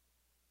be.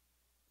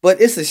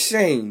 But it's a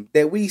shame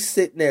that we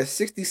sitting there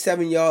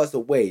 67 yards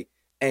away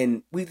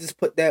and we just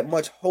put that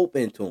much hope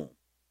into him.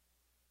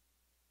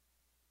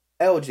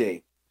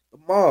 LJ,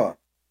 Lamar,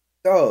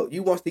 dog,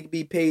 you want to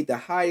be paid the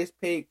highest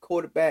paid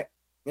quarterback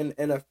in the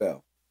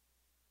NFL.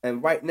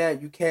 And right now,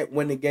 you can't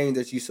win the game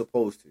that you're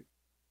supposed to.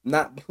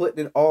 Not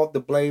putting all the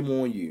blame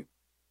on you.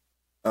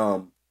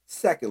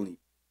 Secondly,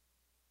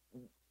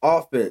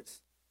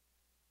 offense,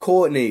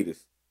 coordinators,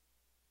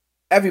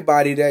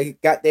 everybody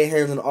that got their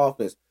hands on the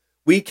offense.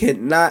 We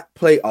cannot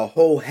play a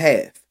whole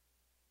half.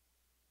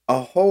 A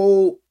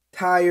whole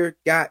entire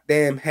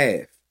goddamn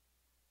half.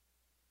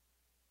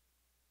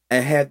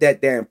 And have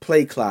that damn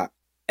play clock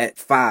at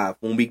 5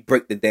 when we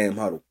break the damn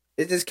huddle.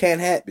 It just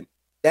can't happen.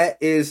 That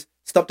is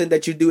something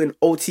that you do in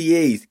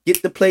OTAs.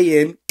 Get the play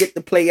in, get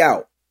the play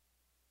out.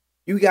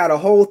 You got a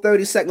whole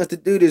 30 seconds to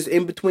do this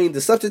in between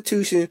the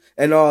substitution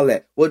and all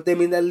that. Well, I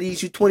mean, that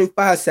leaves you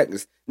 25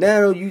 seconds.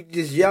 Now you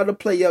just yell the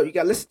play out. You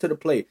got to listen to the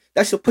play.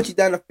 That should put you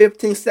down to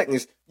 15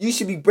 seconds. You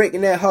should be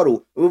breaking that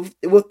huddle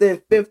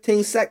within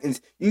 15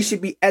 seconds. You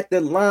should be at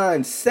the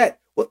line set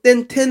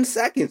within 10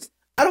 seconds.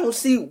 I don't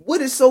see what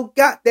is so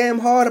goddamn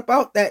hard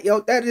about that, yo.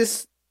 That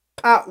is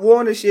Pop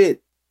Warner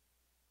shit.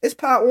 It's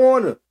Pop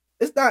Warner.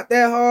 It's not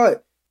that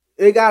hard.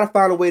 They got to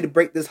find a way to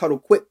break this huddle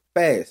quick,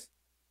 fast.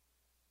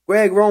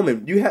 Greg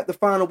Roman, you have to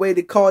find a way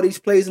to call these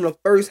plays in the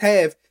first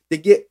half to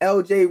get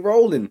LJ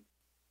rolling.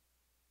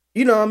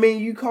 You know what I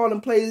mean? You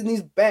calling plays in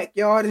these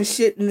backyard and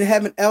shit and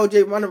having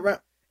LJ run around.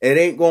 It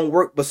ain't going to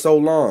work but so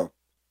long.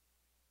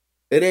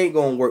 It ain't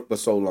going to work but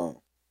so long.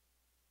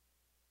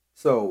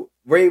 So,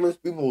 Ravens,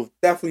 we will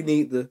definitely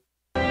need to...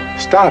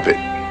 Stop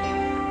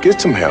it. Get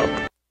some help.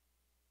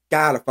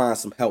 Gotta find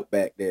some help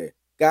back there.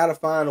 Gotta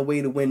find a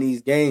way to win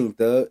these games,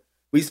 Doug.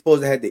 We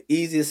supposed to have the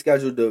easiest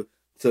schedule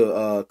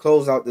to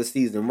close out the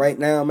season. Right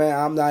now, man,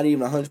 I'm not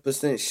even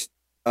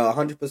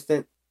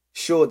 100%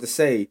 sure to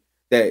say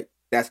that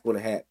that's going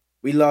to happen.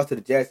 We lost to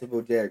the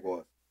Jacksonville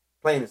Jaguars.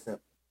 Plain and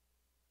simple.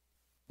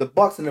 The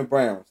Bucks and the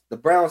Browns. The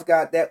Browns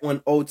got that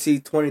one OT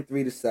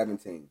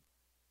 23-17.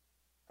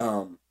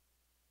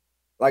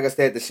 Like I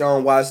said,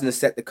 Deshaun Watson is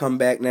set to come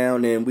back now,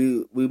 and then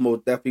we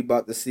most definitely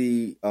about to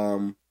see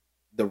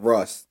the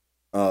rust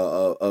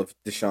of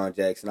Deshaun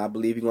Jackson. I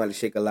believe he's going to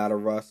shake a lot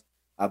of rust.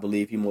 I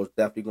believe he most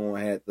definitely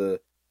going to have to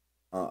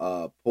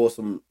pull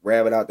some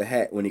rabbit out the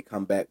hat when he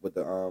come back with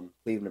the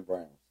Cleveland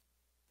Browns.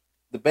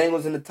 The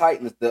Bengals and the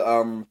Titans.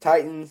 The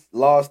Titans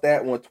lost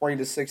that one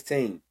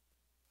 20-16.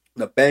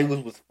 The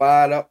Bengals was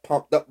fired up,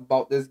 pumped up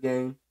about this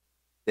game.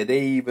 That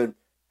they even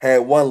had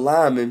one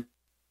lineman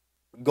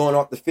going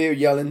off the field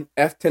yelling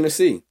F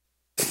Tennessee.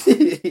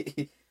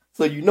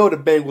 So you know the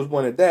Bengals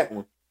wanted that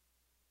one.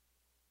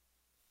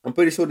 I'm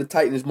pretty sure the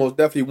Titans most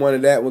definitely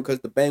wanted that one because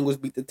the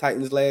Bengals beat the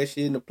Titans last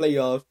year in the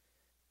playoffs,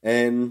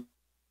 and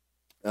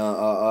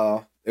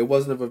it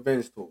wasn't a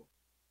revenge tour.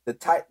 The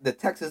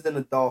Texans and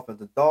the Dolphins.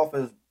 The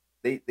Dolphins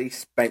they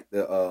spanked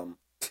the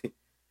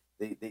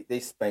they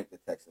spanked the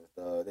Texans.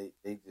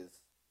 They just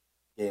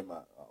gave them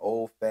an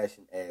old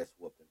fashioned ass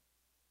whooping.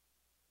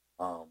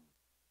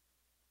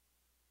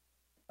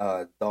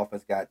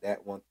 Dolphins got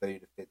that one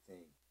 30-15.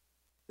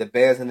 The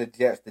Bears and the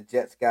Jets. The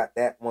Jets got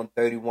that one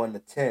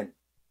 31-10.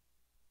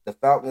 The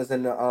Falcons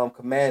and the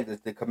Commanders.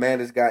 The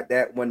Commanders got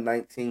that one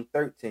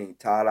 19-13.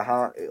 Tyler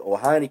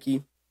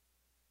Heineke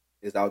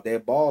is out there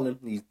balling.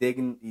 He's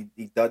digging.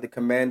 He dug the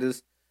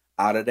Commanders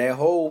out of that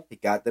hole. He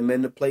got them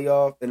in the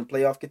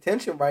playoff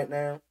contention right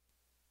now.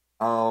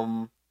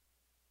 The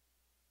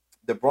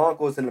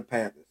Broncos and the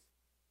Panthers.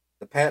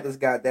 The Panthers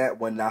got that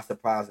one, not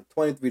surprising,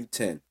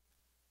 23-10.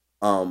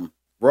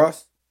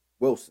 Russell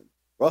Wilson,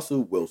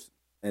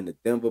 and the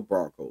Denver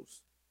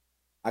Broncos.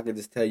 I can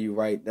just tell you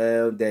right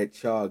now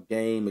that y'all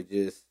game is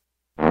just...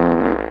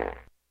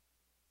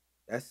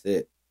 That's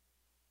it.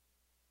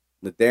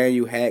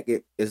 Nathaniel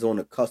Hackett is on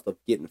the cusp of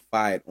getting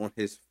fired on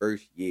his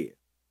first year.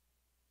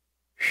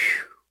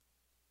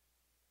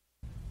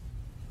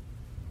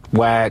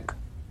 Whack.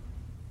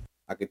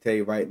 I can tell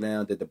you right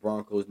now that the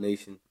Broncos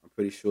Nation, I'm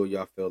pretty sure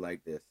y'all feel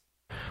like this.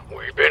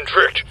 We've been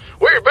tricked,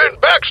 we've been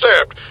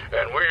backstabbed,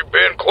 and we've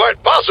been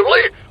quite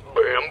possibly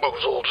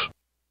bamboozled.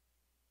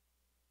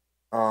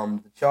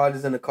 The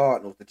Chargers and the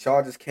Cardinals. The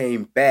Chargers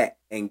came back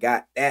and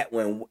got that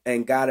one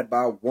and got it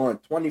by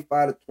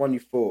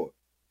 25-24.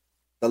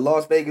 The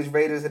Las Vegas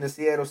Raiders and the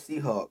Seattle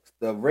Seahawks.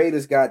 The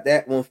Raiders got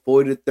that one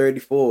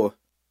 40-34.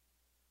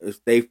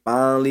 They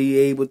finally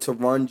able to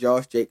run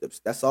Josh Jacobs.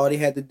 That's all they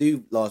had to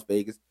do, Las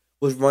Vegas,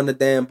 was run the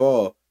damn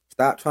ball.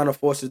 Stop trying to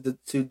force it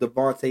to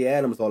Devontae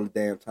Adams all the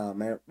damn time,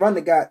 man. Run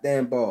the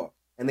goddamn ball.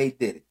 And they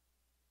did it.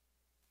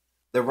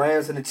 The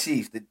Rams and the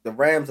Chiefs. The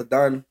Rams are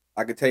done.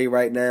 I can tell you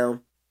right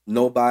now.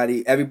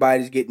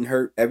 Everybody's getting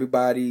hurt.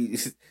 Everybody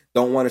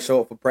don't want to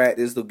show up for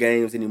practice or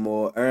games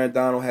anymore. Aaron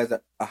Donald has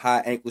a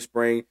high ankle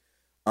sprain.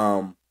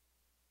 Marcus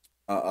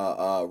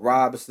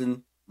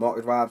Robinson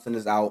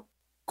is out.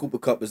 Cooper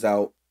Kupp is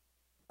out.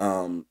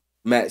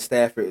 Matt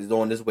Stafford is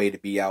on his way to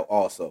be out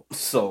also.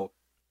 So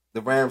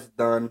the Rams are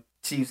done.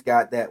 Chiefs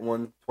got that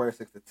one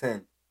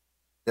 26-10.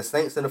 The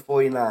Saints and the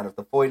 49ers.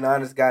 The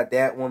 49ers got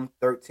that one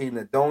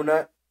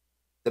 13-donut.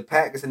 The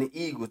Packers and the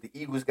Eagles. The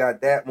Eagles got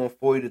that one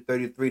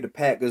 40-33. The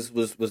Packers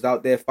was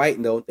out there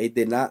fighting though. They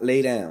did not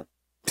lay down.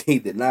 They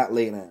did not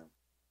lay down.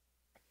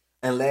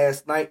 And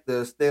last night,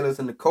 the Steelers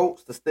and the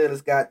Colts. The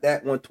Steelers got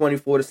that one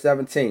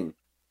 24-17.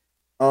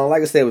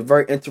 Like I said, it was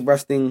very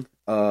interesting.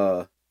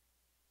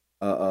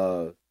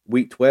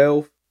 Week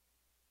 12.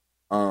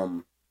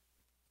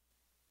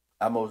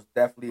 I most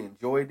definitely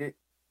enjoyed it.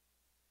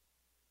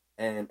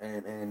 And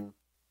I'm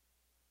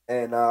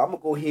gonna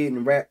go ahead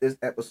and wrap this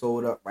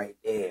episode up right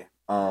there.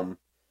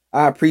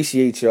 I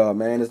appreciate y'all,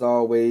 man, as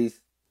always.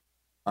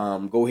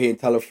 Go ahead and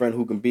tell a friend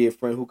who can be a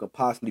friend, who can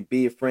possibly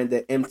be a friend.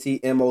 That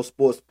MTMO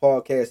Sports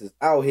Podcast is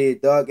out here,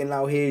 Doug, and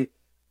out here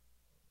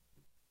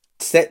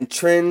setting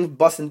trends,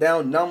 busting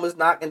down numbers,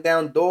 knocking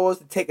down doors,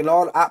 and taking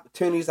all the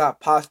opportunities I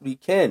possibly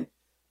can.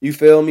 You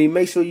feel me?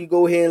 Make sure you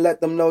go ahead and let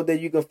them know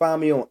that you can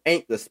find me on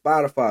Anchor,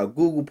 Spotify,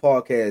 Google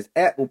Podcasts,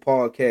 Apple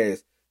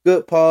Podcasts,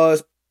 Good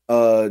Pods,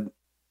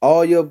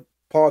 all your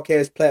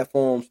podcast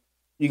platforms.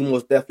 You can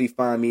most definitely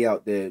find me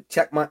out there.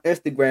 Check my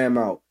Instagram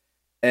out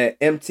at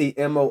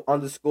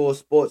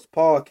MTMO_sports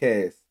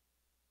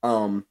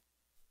podcast.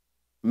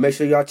 Make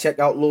sure y'all check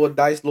out Lord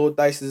Dice. Lord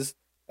Dice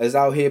is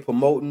out here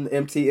promoting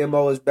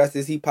MTMO as best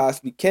as he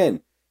possibly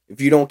can. If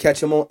you don't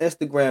catch him on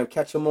Instagram,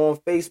 catch him on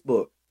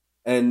Facebook.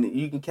 And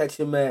you can catch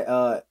him at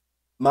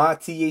my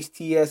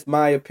THTS,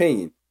 My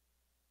Opinion.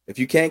 If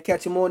you can't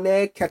catch him on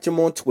there, catch him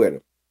on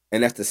Twitter.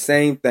 And that's the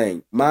same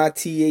thing. My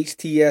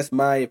THTS,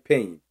 My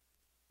Opinion.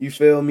 You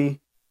feel me?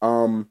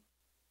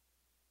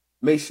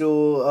 Make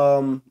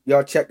sure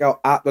y'all check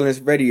out Opulence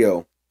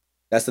Radio.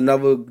 That's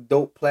another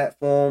dope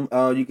platform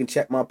you can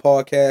check my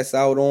podcasts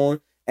out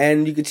on.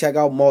 And you can check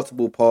out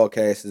multiple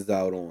podcasts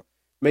out on.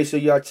 Make sure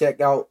y'all check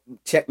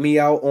me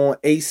out on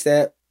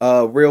ASAP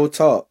Real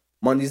Talk.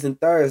 Mondays and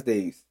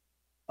Thursdays.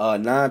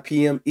 9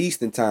 p.m.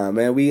 Eastern time,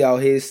 man. We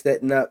out here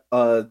setting up,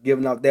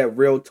 giving out that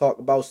real talk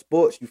about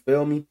sports. You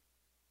feel me?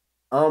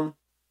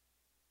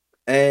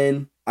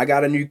 And I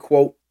got a new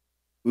quote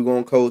we're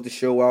going to close the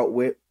show out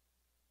with.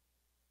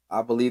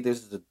 I believe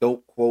this is a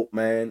dope quote,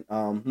 man.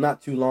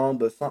 Not too long,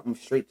 but something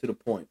straight to the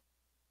point.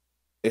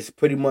 It's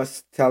pretty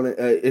much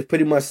it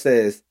pretty much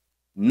says,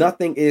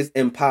 nothing is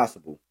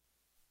impossible.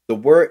 The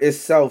word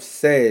itself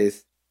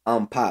says,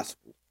 I'm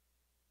possible.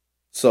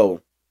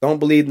 So, don't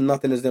believe that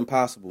nothing is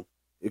impossible.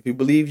 If you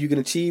believe you can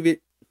achieve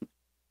it,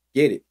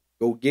 get it.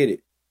 Go get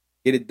it.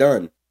 Get it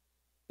done.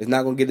 It's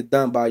not going to get it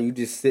done by you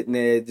just sitting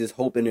there just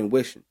hoping and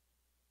wishing.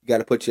 You got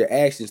to put your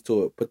actions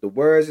to it. Put the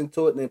words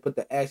into it and then put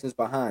the actions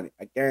behind it.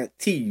 I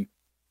guarantee you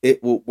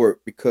it will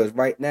work because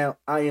right now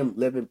I am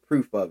living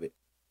proof of it.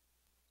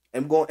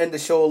 I'm going to end the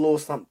show a little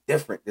something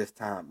different this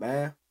time,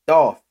 man.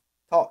 Dolph,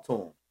 talk to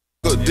him.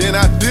 Then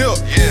I dip,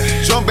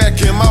 jump back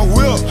in my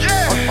whip.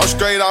 I'm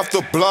straight off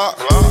the block.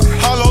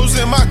 Hollows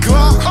in my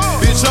Glock.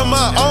 Bitch, I'm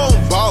my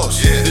own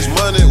boss. This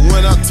money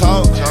when I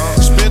talk.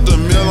 Spent $1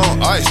 million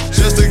on ice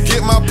just to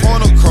get my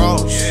point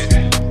across.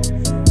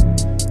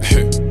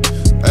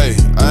 Hey,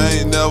 I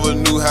ain't never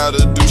knew how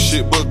to do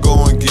shit but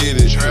go and get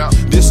it.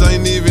 This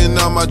ain't even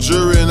on my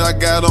jewelry and I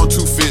got on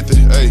 250.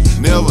 Hey,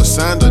 never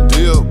signed a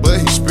deal, but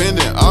he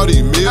spending all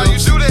these meals. How you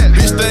do that?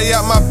 Bitch, stay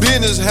out my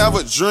business, have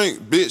a drink,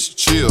 bitch,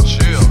 chill.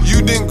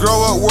 You didn't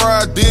grow up where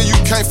I did, you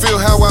can't feel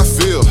how I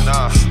feel.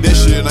 That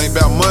shit ain't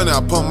about money,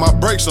 I pump my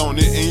brakes on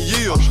it and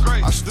yield.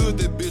 I stood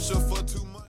that bitch up.